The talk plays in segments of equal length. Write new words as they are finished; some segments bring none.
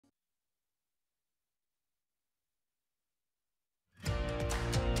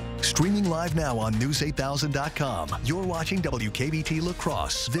Streaming live now on News8000.com. You're watching WKBT La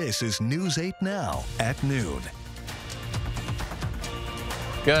Crosse. This is News 8 Now at noon.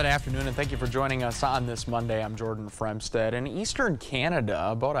 Good afternoon and thank you for joining us on this Monday. I'm Jordan Fremstead. In eastern Canada,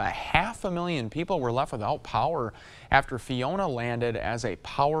 about 500,000 people were left without power after Fiona landed as a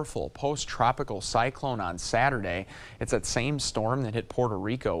powerful post-tropical cyclone on Saturday. It's that same storm that hit Puerto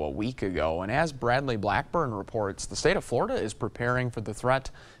Rico a week ago. And as Bradley Blackburn reports, the state of Florida is preparing for the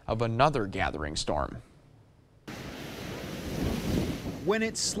threat of another gathering storm. When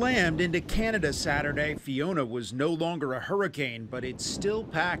it slammed into Canada Saturday, Fiona was no longer a hurricane, but it still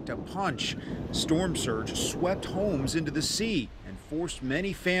packed a punch. Storm surge swept homes into the sea and forced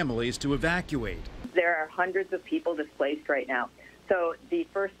many families to evacuate. There are hundreds of people displaced right now. So the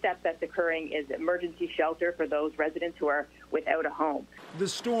first step that's occurring is emergency shelter for those residents who are without a home. The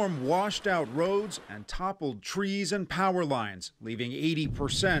storm washed out roads and toppled trees and power lines, leaving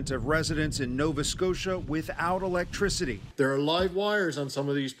 80% of residents in Nova Scotia without electricity. There are live wires on some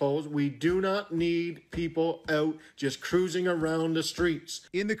of these poles. We do not need people out just cruising around the streets.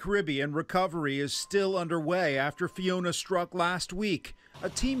 In the Caribbean, recovery is still underway after Fiona struck last week. A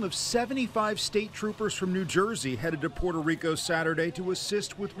team of 75 state troopers from New Jersey headed to Puerto Rico Saturday to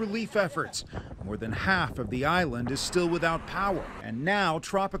assist with relief efforts. More than half of the island is still without power. And now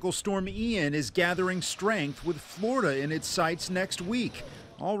Tropical Storm Ian is gathering strength with Florida in its sights next week.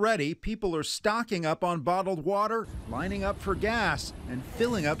 Already, people are stocking up on bottled water, lining up for gas, and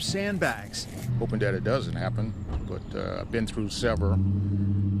filling up sandbags. Hoping that it doesn't happen, but I've been through several.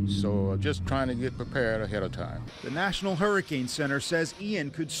 So just trying to get prepared ahead of time. The National Hurricane Center says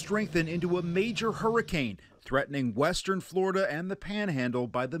Ian could strengthen into a major hurricane, threatening western Florida and the Panhandle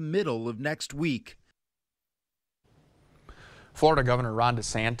by the middle of next week. Florida Governor Ron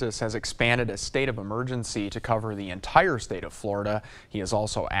DeSantis has expanded a state of emergency to cover the entire state of Florida. He has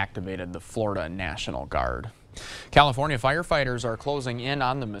also activated the Florida National Guard. California firefighters are closing in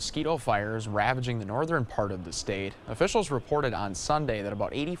on the mosquito fires ravaging the northern part of the state. Officials reported on Sunday that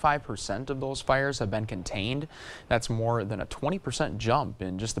about 85% of those fires have been contained. That's more than a 20% jump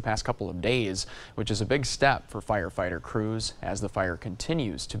in just the past couple of days, which is a big step for firefighter crews. As the fire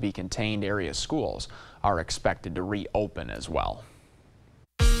continues to be contained, area schools are expected to reopen as well.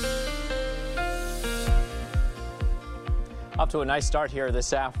 Off to a nice start here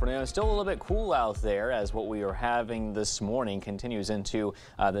this afternoon. Still a little bit cool out there as what we are having this morning continues into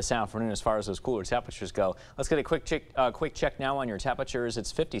this afternoon as far as those cooler temperatures go. Let's get a quick check now on your temperatures.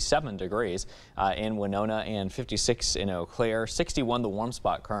 It's 57 degrees in Winona and 56 in Eau Claire. 61 the warm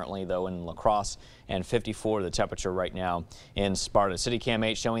spot currently though in La Crosse, and 54 the temperature right now in Sparta. City Cam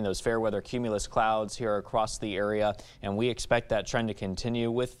 8 showing those fair weather cumulus clouds here across the area, and we expect that trend to continue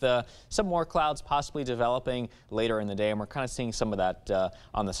with some more clouds possibly developing later in the day, and we're kind of seeing some of that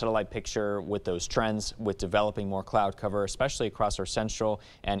on the satellite picture with those trends with developing more cloud cover, especially across our central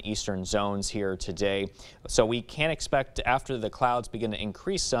and eastern zones here today. So we can expect after the clouds begin to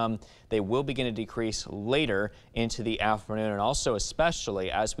increase some, they will begin to decrease later into the afternoon, and also especially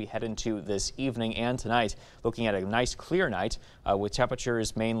as we head into this evening and tonight, looking at a nice clear night with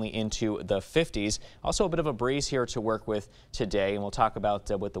temperatures mainly into the 50s. Also a bit of a breeze here to work with today, and we'll talk about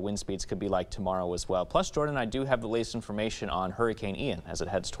what the wind speeds could be like tomorrow as well. Plus, Jordan, I do have the latest information on Hurricane Ian as it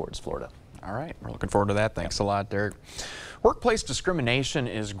heads towards Florida. All right, we're looking forward to that. Thanks a lot, Derek. Workplace discrimination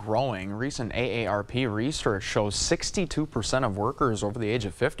is growing. Recent AARP research shows 62% of workers over the age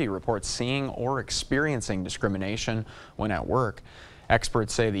of 50 report seeing or experiencing discrimination when at work.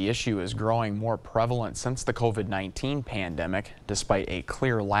 Experts say the issue is growing more prevalent since the COVID-19 pandemic, despite a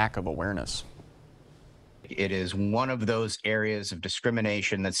clear lack of awareness. It is one of those areas of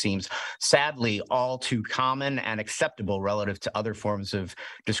discrimination that seems sadly all too common and acceptable relative to other forms of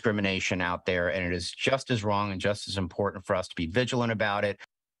discrimination out there, and it is just as wrong and just as important for us to be vigilant about it.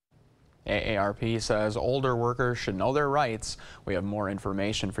 AARP says older workers should know their rights. We have more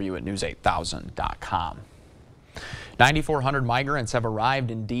information for you at news8000.com. 9,400 migrants have arrived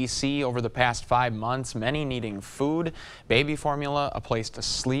in D.C. over the past 5 months, many needing food, baby formula, a place to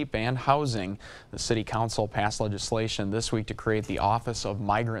sleep, and housing. The City Council passed legislation this week to create the Office of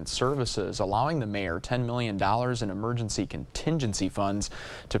Migrant Services, allowing the mayor $10 million in emergency contingency funds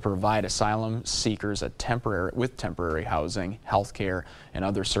to provide asylum seekers with temporary housing, health care, and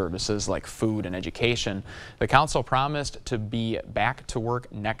other services like food and education. The council promised to be back to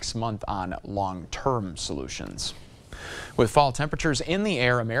work next month on long-term solutions. With fall temperatures in the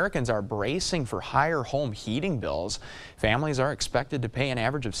air, Americans are bracing for higher home heating bills. Families are expected to pay an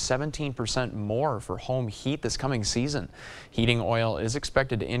average of 17% more for home heat this coming season. Heating oil is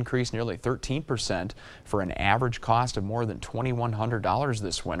expected to increase nearly 13% for an average cost of more than $2,100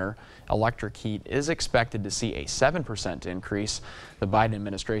 this winter. Electric heat is expected to see a 7% increase. The Biden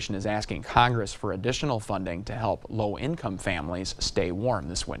administration is asking Congress for additional funding to help low-income families stay warm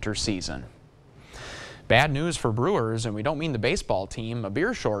this winter season. Bad news for Brewers, and we don't mean the baseball team. A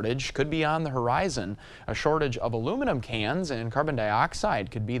beer shortage could be on the horizon. A shortage of aluminum cans and carbon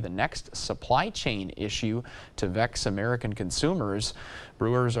dioxide could be the next supply chain issue to vex American consumers.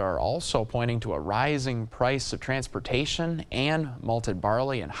 Brewers are also pointing to a rising price of transportation and malted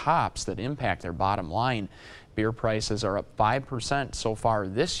barley and hops that impact their bottom line. Beer prices are up 5% so far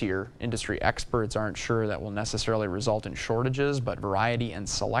this year. Industry experts aren't sure that will necessarily result in shortages, but variety and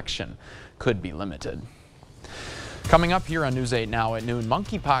selection could be limited. Coming up here on News 8 Now at noon,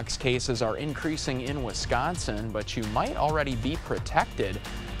 monkeypox cases are increasing in Wisconsin, but you might already be protected.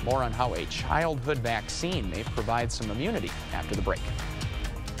 More on how a childhood vaccine may provide some immunity after the break.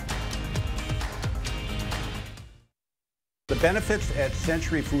 The benefits at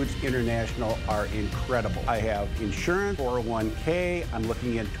Century Foods International are incredible. I have insurance, 401k, I'm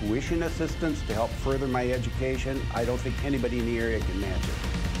looking at tuition assistance to help further my education. I don't think anybody in the area can match it.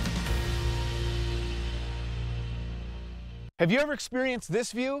 Have you ever experienced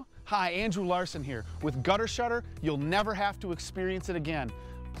this view? Hi, Andrew Larson here. With Gutter Shutter, you'll never have to experience it again.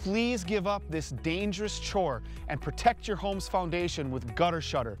 Please give up this dangerous chore and protect your home's foundation with Gutter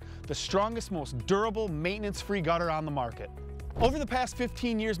Shutter, the strongest, most durable, maintenance-free gutter on the market. Over the past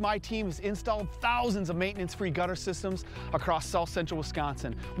 15 years, my team has installed thousands of maintenance-free gutter systems across South Central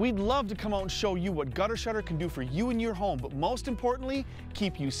Wisconsin. We'd love to come out and show you what Gutter Shutter can do for you and your home, but most importantly,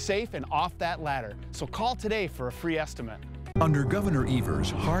 keep you safe and off that ladder. So call today for a free estimate. Under Governor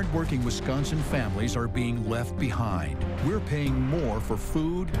Evers, hard-working Wisconsin families are being left behind. We're paying more for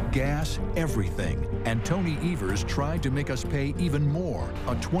food, gas, everything. And Tony Evers tried to make us pay even more,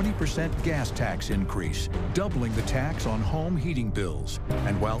 a 20% gas tax increase, doubling the tax on home heating bills.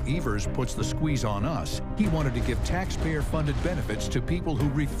 And while Evers puts the squeeze on us, he wanted to give taxpayer-funded benefits to people who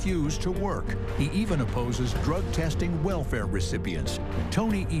refuse to work. He even opposes drug testing welfare recipients.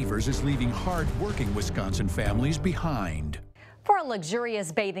 Tony Evers is leaving hard-working Wisconsin families behind. For a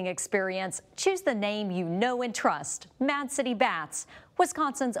luxurious bathing experience, choose the name you know and trust, Mad City Baths,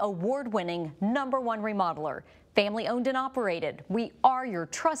 Wisconsin's award-winning #1 remodeler. Family-owned and operated, we are your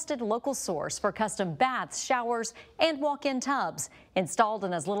trusted local source for custom baths, showers, and walk-in tubs. Installed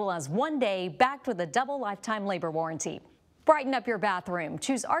in as little as 1 day, backed with a double lifetime labor warranty. Brighten up your bathroom.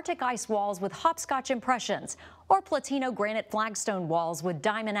 Choose Arctic Ice walls with hopscotch impressions or Platino granite flagstone walls with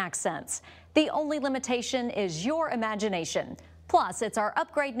diamond accents. The only limitation is your imagination. Plus, it's our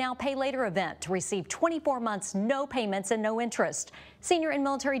Upgrade Now, Pay Later event to receive 24 months, no payments and no interest. Senior and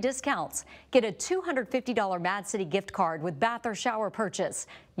military discounts. Get a $250 Mad City gift card with bath or shower purchase.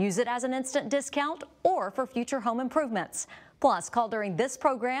 Use it as an instant discount or for future home improvements. Plus, call during this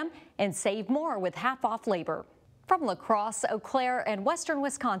program and save more with half-off labor. From La Crosse, Eau Claire, and Western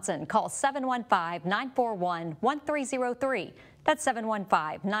Wisconsin, call 715-941-1303. That's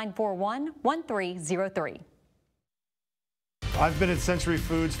 715-941-1303. I've been at Century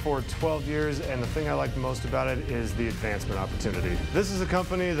Foods for 12 years, and the thing I like the most about it is the advancement opportunity. This is a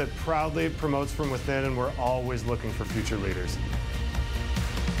company that proudly promotes from within, and we're always looking for future leaders.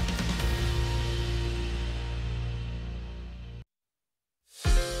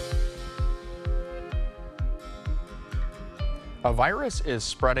 A virus is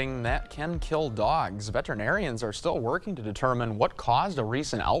spreading that can kill dogs. Veterinarians are still working to determine what caused a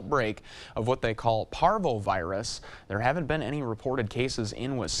recent outbreak of what they call parvovirus. There haven't been any reported cases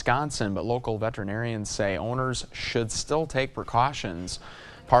in Wisconsin, but local veterinarians say owners should still take precautions.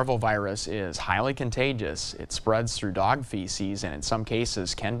 Parvovirus is highly contagious. It spreads through dog feces and in some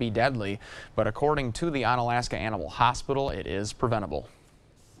cases can be deadly, but according to the Onalaska Animal Hospital, it is preventable.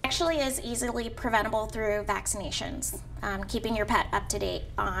 Actually is easily preventable through vaccinations, keeping your pet up to date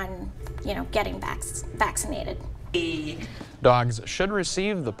on, getting vaccinated. Dogs should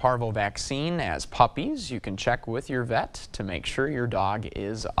receive the parvo vaccine as puppies. You can check with your vet to make sure your dog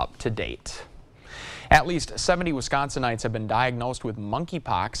is up to date. At least 70 Wisconsinites have been diagnosed with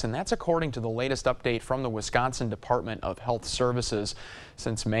monkeypox, and that's according to the latest update from the Wisconsin Department of Health Services.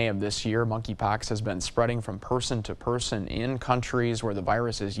 Since May of this year, monkeypox has been spreading from person to person in countries where the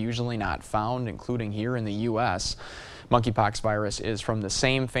virus is usually not found, including here in the U.S. Monkeypox virus is from the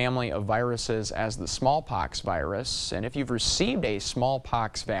same family of viruses as the smallpox virus, and if you've received a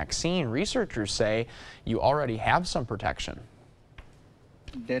smallpox vaccine, researchers say you already have some protection.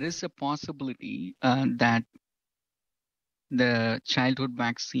 There is a possibility that the childhood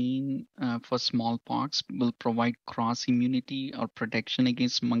vaccine for smallpox will provide cross immunity or protection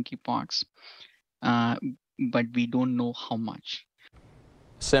against monkeypox, but we don't know how much.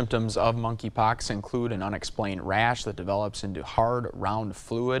 Symptoms of monkeypox include an unexplained rash that develops into hard, round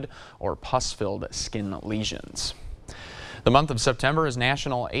fluid or pus-filled skin lesions. The month of September is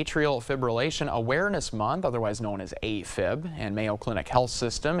National Atrial Fibrillation Awareness Month, otherwise known as AFib, and Mayo Clinic Health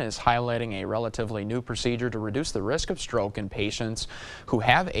System is highlighting a relatively new procedure to reduce the risk of stroke in patients who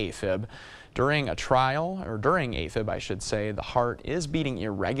have AFib. During AFib, I should say, the heart is beating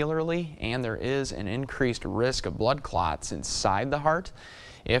irregularly and there is an increased risk of blood clots inside the heart.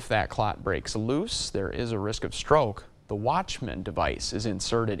 If that clot breaks loose, there is a risk of stroke. The Watchman device is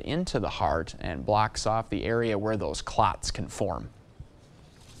inserted into the heart and blocks off the area where those clots can form.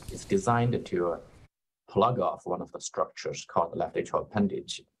 It's designed to plug off one of the structures called the left atrial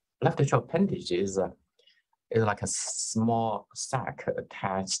appendage. Left atrial appendage is like a small sac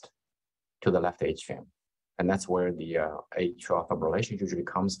attached to the left atrium, and that's where the atrial fibrillation usually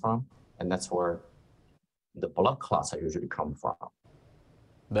comes from, and that's where the blood clots usually come from.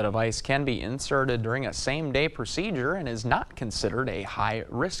 The device can be inserted during a same-day procedure and is not considered a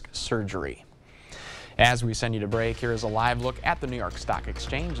high-risk surgery. As we send you to break, here is a live look at the New York Stock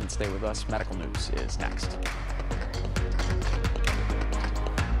Exchange, and stay with us. Medical News is next.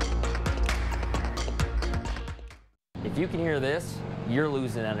 If you can hear this, you're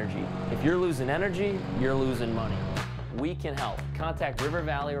losing energy. If you're losing energy, you're losing money. We can help. Contact River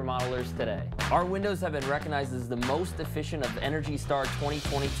Valley Remodelers today. Our windows have been recognized as the most efficient of Energy Star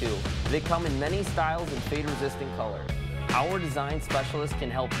 2022. They come in many styles and fade-resistant colors. Our design specialists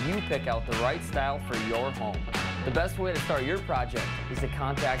can help you pick out the right style for your home. The best way to start your project is to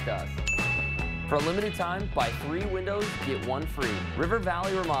contact us. For a limited time, buy 3 windows, get 1 free. River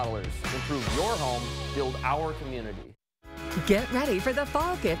Valley Remodelers. Improve your home, build our community. Get ready for the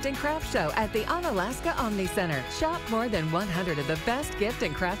Fall Gift and Craft Show at the Onalaska Omni Center. Shop more than 100 of the best gift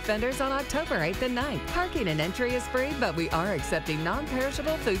and craft vendors on October 8th and 9th. Parking and entry is free, but we are accepting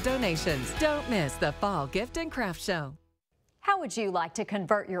non-perishable food donations. Don't miss the Fall Gift and Craft Show. How would you like to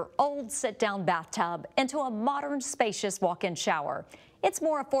convert your old sit-down bathtub into a modern, spacious walk-in shower? It's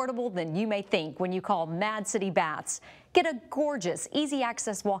more affordable than you may think when you call Mad City Baths. Get a gorgeous,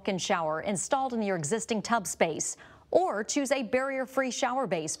 easy-access walk-in shower installed in your existing tub space, or choose a barrier-free shower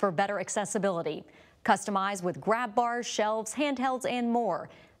base for better accessibility. Customize with grab bars, shelves, handhelds, and more.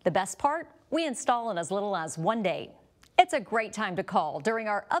 The best part? We install in as little as 1 day. It's a great time to call during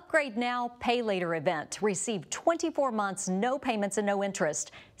our Upgrade Now, Pay Later event. Receive 24 months, no payments and no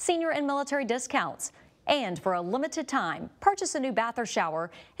interest, senior and military discounts. And for a limited time, purchase a new bath or shower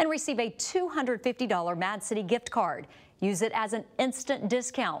and receive a $250 Mad City gift card. Use it as an instant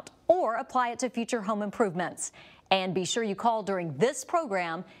discount or apply it to future home improvements. And be sure you call during this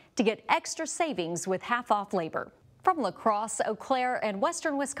program to get extra savings with half-off labor. From La Crosse, Eau Claire, and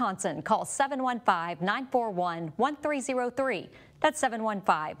Western Wisconsin, call 715-941-1303. That's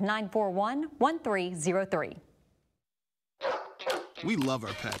 715-941-1303. We love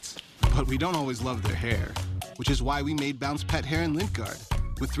our pets, but we don't always love their hair, which is why we made Bounce Pet Hair and Lint Guard.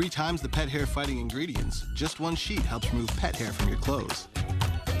 With 3 times the pet hair fighting ingredients, just 1 sheet helps remove pet hair from your clothes.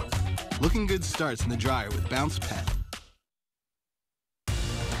 Looking good starts in the dryer with Bounce Pet.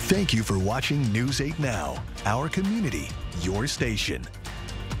 Thank you for watching News 8 Now, our community, your station.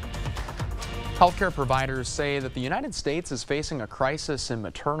 Healthcare providers say that the United States is facing a crisis in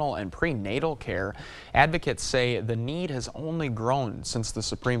maternal and prenatal care. Advocates say the need has only grown since the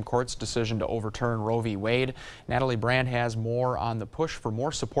Supreme Court's decision to overturn Roe v. Wade. Natalie Brand has more on the push for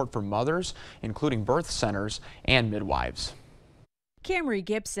more support for mothers, including birth centers and midwives. Camry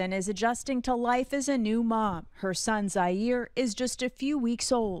Gibson is adjusting to life as a new mom. Her son Zaire is just a few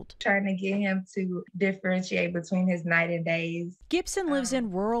weeks old. Trying to get him to differentiate between his night and days. Gibson lives in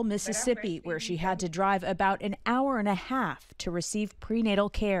rural Mississippi, where she had to drive about an hour and a half to receive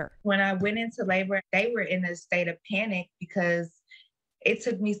prenatal care. When I went into labor, they were in a state of panic because it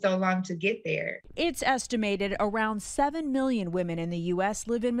took me so long to get there. It's estimated around 7 million women in the U.S.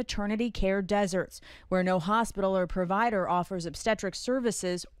 live in maternity care deserts, where no hospital or provider offers obstetric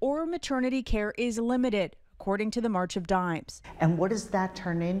services or maternity care is limited, according to the March of Dimes. And what does that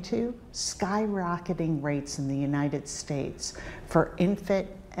turn into? Skyrocketing rates in the United States for infant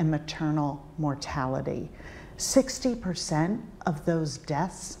and maternal mortality. 60% of those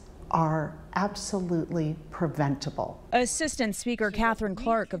deaths are absolutely preventable. Assistant Speaker Catherine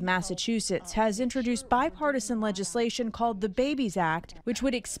Clark of Massachusetts has introduced bipartisan legislation called the Babies Act, which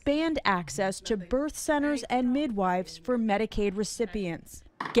would expand access to birth centers and midwives for Medicaid recipients.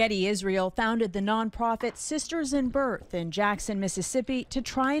 Getty Israel founded the nonprofit Sisters in Birth in Jackson, Mississippi, to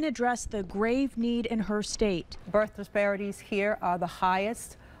try and address the grave need in her state. Birth disparities here are the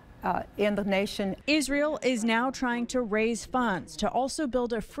highest in the nation. Israel is now trying to raise funds to also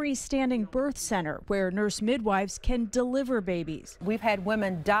build a freestanding birth center where nurse midwives can deliver babies. We've had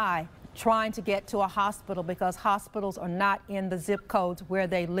women die trying to get to a hospital because hospitals are not in the zip codes where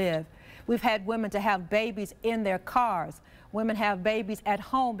they live. We've had women to have babies in their cars. Women have babies at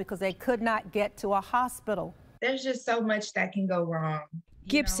home because they could not get to a hospital. There's just so much that can go wrong.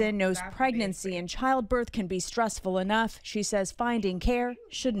 Gibson knows pregnancy and childbirth can be stressful enough. She says finding care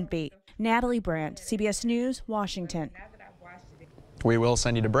shouldn't be. Natalie Brandt, CBS News, Washington. We will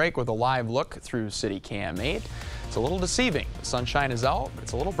send you to break with a live look through City Cam 8. It's a little deceiving. The sunshine is out, but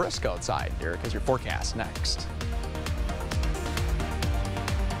it's a little brisk outside. Derek has your forecast next.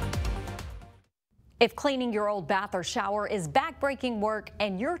 If cleaning your old bath or shower is backbreaking work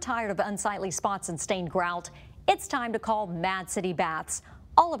and you're tired of unsightly spots and stained grout, it's time to call Mad City Baths.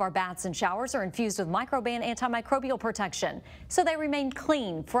 All of our baths and showers are infused with Microban antimicrobial protection, so they remain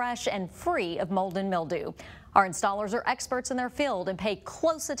clean, fresh, and free of mold and mildew. Our installers are experts in their field and pay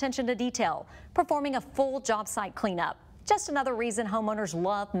close attention to detail, performing a full job site cleanup. Just another reason homeowners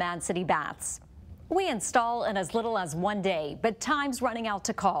love Mad City Baths. We install in as little as 1 day, but time's running out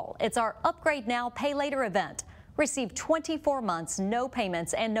to call. It's our Upgrade Now, Pay Later event. Receive 24 months, no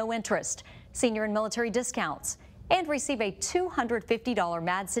payments and no interest, senior and military discounts, and receive a $250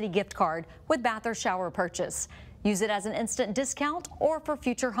 Mad City gift card with bath or shower purchase. Use it as an instant discount or for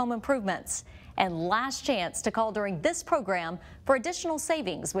future home improvements. And last chance to call during this program for additional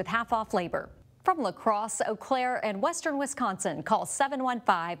savings with half-off labor. From La Crosse, Eau Claire, and Western Wisconsin, call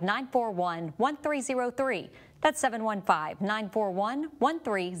 715-941-1303. That's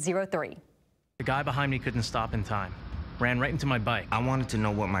 715-941-1303. The guy behind me couldn't stop in time. Ran right into my bike. I wanted to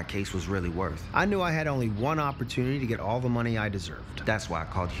know what my case was really worth. I knew I had only one opportunity to get all the money I deserved. That's why I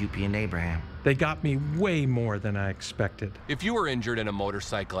called Hupy and Abraham. They got me way more than I expected. If you were injured in a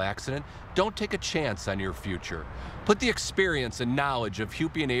motorcycle accident, don't take a chance on your future. Put the experience and knowledge of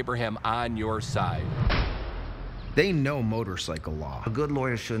Hupy and Abraham on your side. They know motorcycle law. A good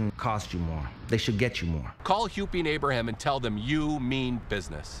lawyer shouldn't cost you more. They should get you more. Call Hupy and Abraham and tell them you mean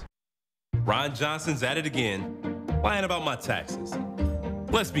business. Ron Johnson's at it again, lying about my taxes.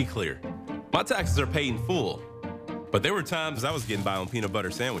 Let's be clear, my taxes are paid in full, but there were times I was getting by on peanut butter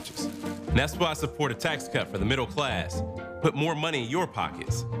sandwiches. And that's why I support a tax cut for the middle class. Put more money in your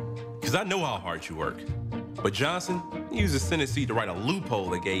pockets, because I know how hard you work. But Johnson used his Senate seat to write a loophole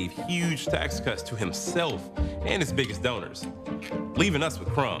that gave huge tax cuts to himself and his biggest donors, leaving us with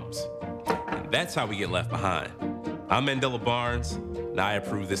crumbs. And that's how we get left behind. I'm Mandela Barnes, and I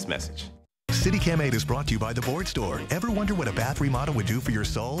approve this message. City Cam 8 is brought to you by The Board Store. Ever wonder what a bath remodel would do for your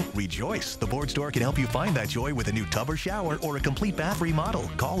soul? Rejoice! The Board Store can help you find that joy with a new tub or shower or a complete bath remodel.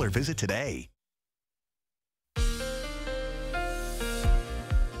 Call or visit today.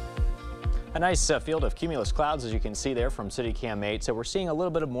 A nice field of cumulus clouds, as you can see there from City Cam 8. So we're seeing a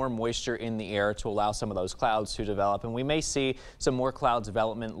little bit of more moisture in the air to allow some of those clouds to develop. And we may see some more cloud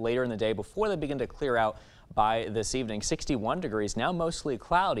development later in the day before they begin to clear out by this evening. 61 degrees, now mostly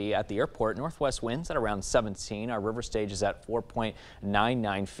cloudy at the airport. Northwest winds at around 17. Our river stage is at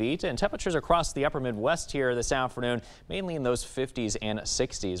 4.99 feet. And temperatures across the upper Midwest here this afternoon, mainly in those 50s and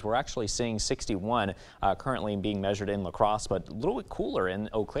 60s. We're actually seeing 61 currently being measured in La Crosse, but a little bit cooler in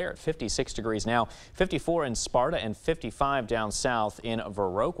Eau Claire at 56 degrees now. 54 in Sparta and 55 down south in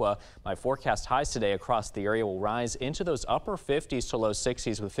Viroqua. My forecast highs today across the area will rise into those upper 50s to low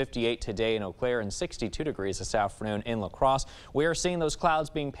 60s with 58 today in Eau Claire and 62 degrees this afternoon in La Crosse. We are seeing those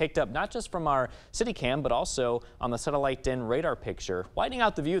clouds being picked up not just from our city cam, but also on the satellite DIN radar picture. Widening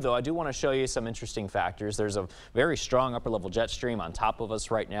out the view, though, I do want to show you some interesting factors. There's a very strong upper level jet stream on top of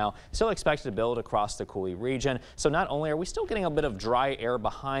us right now, still expected to build across the Coulee region. So not only are we still getting a bit of dry air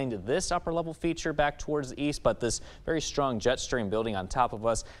behind this upper level feature back towards the east, but this very strong jet stream building on top of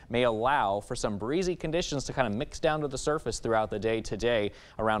us may allow for some breezy conditions to kind of mix down to the surface throughout the day today,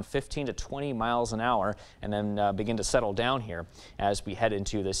 around 15 to 20 miles an hour. And then begin to settle down here as we head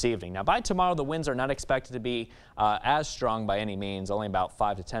into this evening. Now, by tomorrow, the winds are not expected to be as strong by any means, only about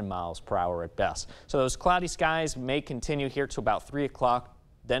 5 to 10 miles per hour at best. So those cloudy skies may continue here to about 3 o'clock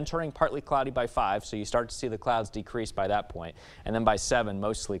then turning partly cloudy by 5, so you start to see the clouds decrease by that point, and then by 7,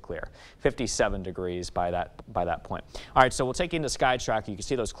 mostly clear. 57 degrees by that point. All right, so we'll take you into Sky Tracker. You can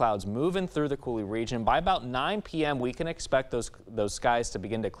see those clouds moving through the Coulee region. By about 9 p.m., we can expect those skies to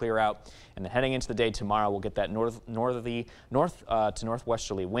begin to clear out, and then heading into the day tomorrow, we'll get that north to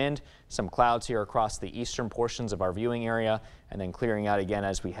northwesterly wind, some clouds here across the eastern portions of our viewing area, and then clearing out again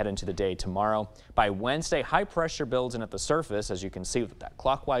as we head into the day tomorrow. By Wednesday, high pressure builds in at the surface, as you can see with that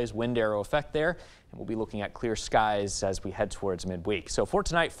clockwise wind arrow effect there, and we'll be looking at clear skies as we head towards midweek. So for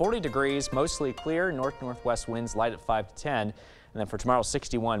tonight, 40 degrees, mostly clear, north-northwest winds light at 5 to 10. And then for tomorrow,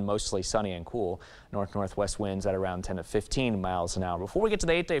 61, mostly sunny and cool. North-northwest winds at around 10 to 15 miles an hour. Before we get to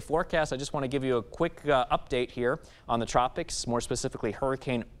the 8-day forecast, I just want to give you a quick update here on the tropics, more specifically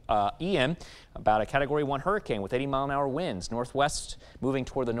Hurricane Ian, about a Category 1 hurricane with 80-mile-an-hour winds. Northwest, moving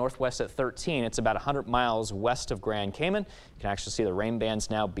toward the northwest at 13. It's about 100 miles west of Grand Cayman. You can actually see the rain bands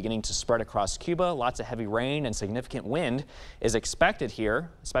now beginning to spread across Cuba. Lots of heavy rain and significant wind is expected here,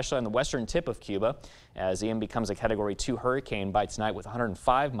 especially on the western tip of Cuba, as Ian becomes a Category 2 hurricane by tonight with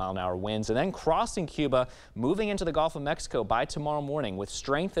 105-mile-an-hour winds, and then crossing Cuba, moving into the Gulf of Mexico by tomorrow morning with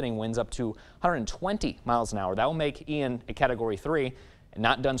strengthening winds up to 120 miles an hour. That will make Ian a Category 3.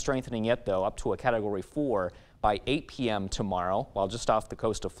 Not done strengthening yet, though, up to a Category 4 by 8 p.m. tomorrow, while just off the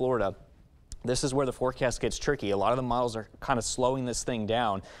coast of Florida. This is where the forecast gets tricky. A lot of the models are kind of slowing this thing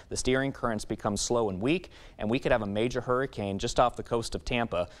down. The steering currents become slow and weak, and we could have a major hurricane just off the coast of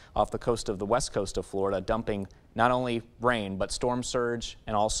Tampa, off the coast of the west coast of Florida, dumping not only rain, but storm surge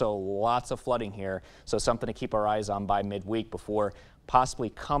and also lots of flooding here. So something to keep our eyes on by midweek before possibly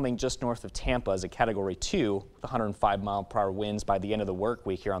coming just north of Tampa as a Category 2 with 105-mile-per-hour winds by the end of the work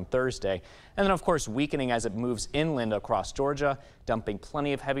week here on Thursday. And then, of course, weakening as it moves inland across Georgia, dumping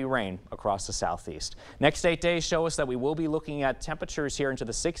plenty of heavy rain across the southeast. Next 8 days show us that we will be looking at temperatures here into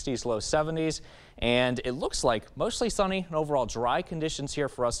the 60s, low 70s, and it looks like mostly sunny and overall dry conditions here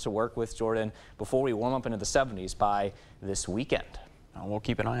for us to work with, Jordan, before we warm up into the 70s by this weekend. We'll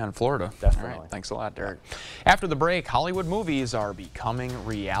keep an eye on Florida. Definitely. All right, thanks a lot, Derek. After the break, Hollywood movies are becoming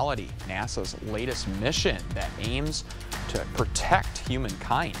reality. NASA's latest mission that aims to protect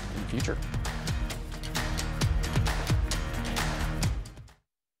humankind in the future.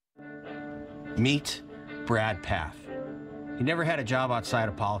 Meet Brad Pfaff. He never had a job outside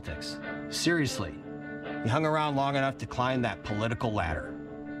of politics. Seriously, he hung around long enough to climb that political ladder.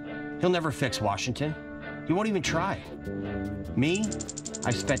 He'll never fix Washington. He won't even try. Me,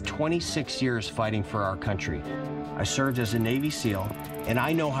 I spent 26 years fighting for our country. I served as a Navy SEAL, and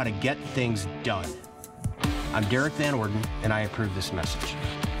I know how to get things done. I'm Derek Van Orden, and I approve this message.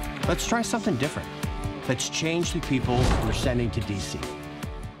 Let's try something different. Let's change the people we're sending to D.C.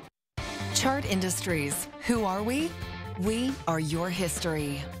 Chart Industries. Who are we? We are your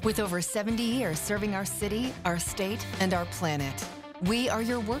history. With over 70 years serving our city, our state, and our planet. We are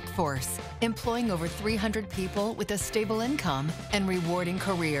your workforce, employing over 300 people with a stable income and rewarding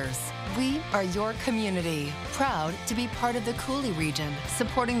careers. We are your community, proud to be part of the Coulee region,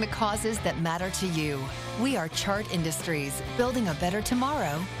 supporting the causes that matter to you. We are Chart Industries, building a better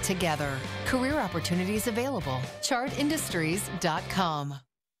tomorrow together. Career opportunities available. chartindustries.com.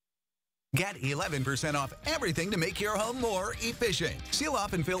 Get 11% off everything to make your home more efficient. Seal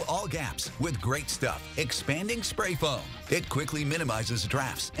off and fill all gaps with great stuff. Expanding spray foam. It quickly minimizes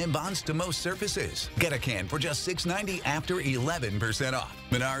drafts and bonds to most surfaces. Get a can for just $6.90 after 11% off.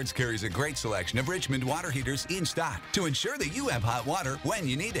 Menards carries a great selection of Richmond water heaters in stock to ensure that you have hot water when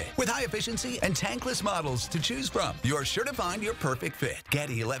you need it. With high efficiency and tankless models to choose from, you're sure to find your perfect fit. Get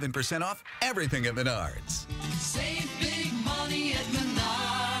 11% off everything at Menards. Save big money at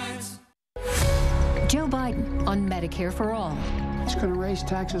Menards. Joe Biden on Medicare for All. It's going to raise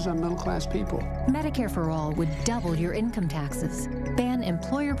taxes on middle-class people. Medicare for All would double your income taxes, ban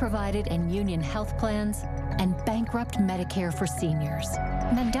employer-provided and union health plans, and bankrupt Medicare for seniors.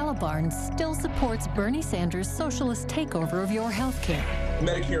 Mandela Barnes still supports Bernie Sanders' socialist takeover of your health care.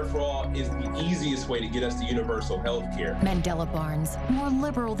 Medicare for All is the easiest way to get us to universal health care. Mandela Barnes, more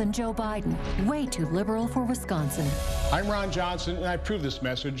liberal than Joe Biden, way too liberal for Wisconsin. I'm Ron Johnson, and I approve this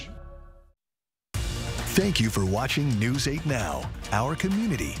message. Thank you for watching News 8 Now, our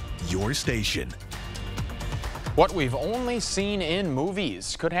community, your station. What we've only seen in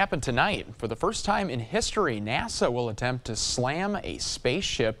movies could happen tonight. For the first time in history, NASA will attempt to slam a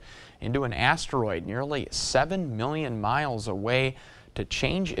spaceship into an asteroid nearly 7 million miles away. to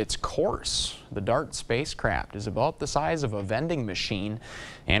change its course. The DART spacecraft is about the size of a vending machine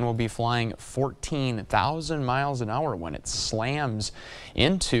and will be flying 14,000 miles an hour when it slams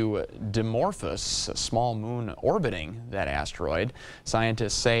into Dimorphos, a small moon orbiting that asteroid.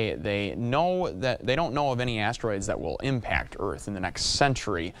 Scientists say they don't know of any asteroids that will impact Earth in the next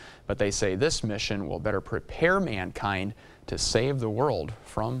century, but they say this mission will better prepare mankind to save the world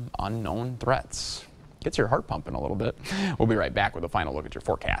from unknown threats. Gets your heart pumping a little bit. We'll be right back with a final look at your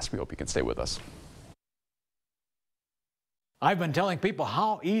forecast. We hope you can stay with us. I've been telling people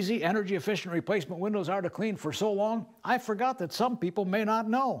how easy energy-efficient replacement windows are to clean for so long, I forgot that some people may not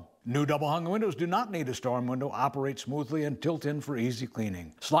know. New double-hung windows do not need a storm window, operate smoothly, and tilt in for easy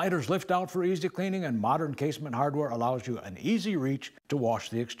cleaning. Sliders lift out for easy cleaning, and modern casement hardware allows you an easy reach to wash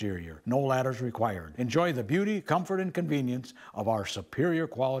the exterior. No ladders required. Enjoy the beauty, comfort, and convenience of our superior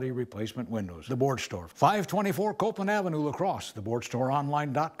quality replacement windows. The Board Store, 524 Copeland Avenue, La Crosse,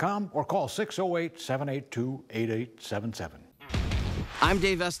 theboardstoreonline.com, or call 608-782-8877. I'm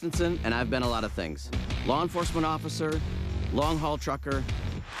Dave Estenson, and I've been a lot of things. Law enforcement officer, long-haul trucker,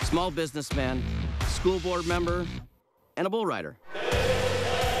 small businessman, school board member, and a bull rider.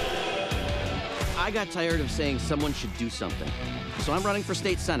 I got tired of saying someone should do something, so I'm running for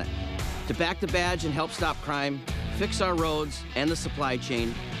state senate to back the badge and help stop crime, fix our roads and the supply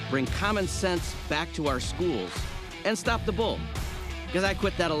chain, bring common sense back to our schools, and stop the bull, because I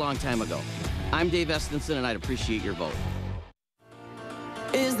quit that a long time ago. I'm Dave Estenson, and I'd appreciate your vote.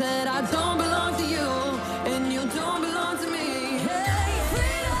 Is that I don't belong to you, and you don't belong to me. Hey,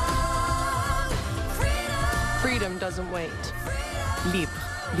 Freedom doesn't wait. Libre,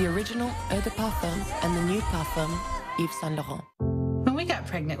 the original Eau de Parfum and the new Parfum Yves Saint Laurent. When we got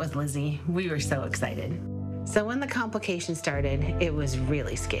pregnant with Lizzie, we were so excited. So when the complications started, it was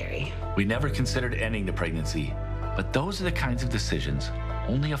really scary. We never considered ending the pregnancy, but those are the kinds of decisions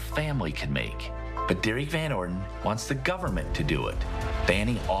only a family can make. But Derek Van Orden wants the government to do it,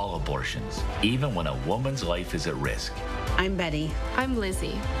 banning all abortions, even when a woman's life is at risk. I'm Betty. I'm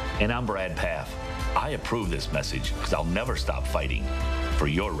Lizzie. And I'm Brad Paff. I approve this message because I'll never stop fighting for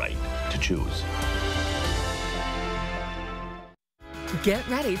your right to choose. Get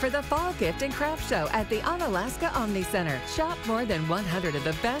ready for the Fall Gift and Craft Show at the Onalaska Omni Center. Shop more than 100 of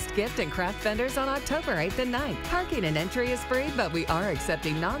the best gift and craft vendors on October 8th and 9th. Parking and entry is free, but we are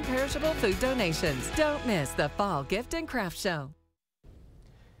accepting non-perishable food donations. Don't miss the Fall Gift and Craft Show.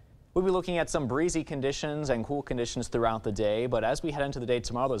 We'll be looking at some breezy conditions and cool conditions throughout the day, but as we head into the day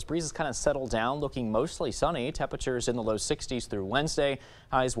tomorrow, those breezes kind of settle down, looking mostly sunny. Temperatures in the low 60s through Wednesday,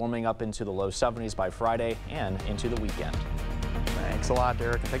 highs warming up into the low 70s by Friday and into the weekend. Thanks a lot,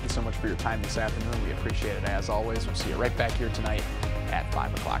 Derek, and thank you so much for your time this afternoon. We appreciate it as always. We'll see you right back here tonight at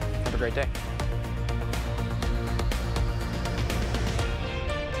 5 o'clock. Have a great day.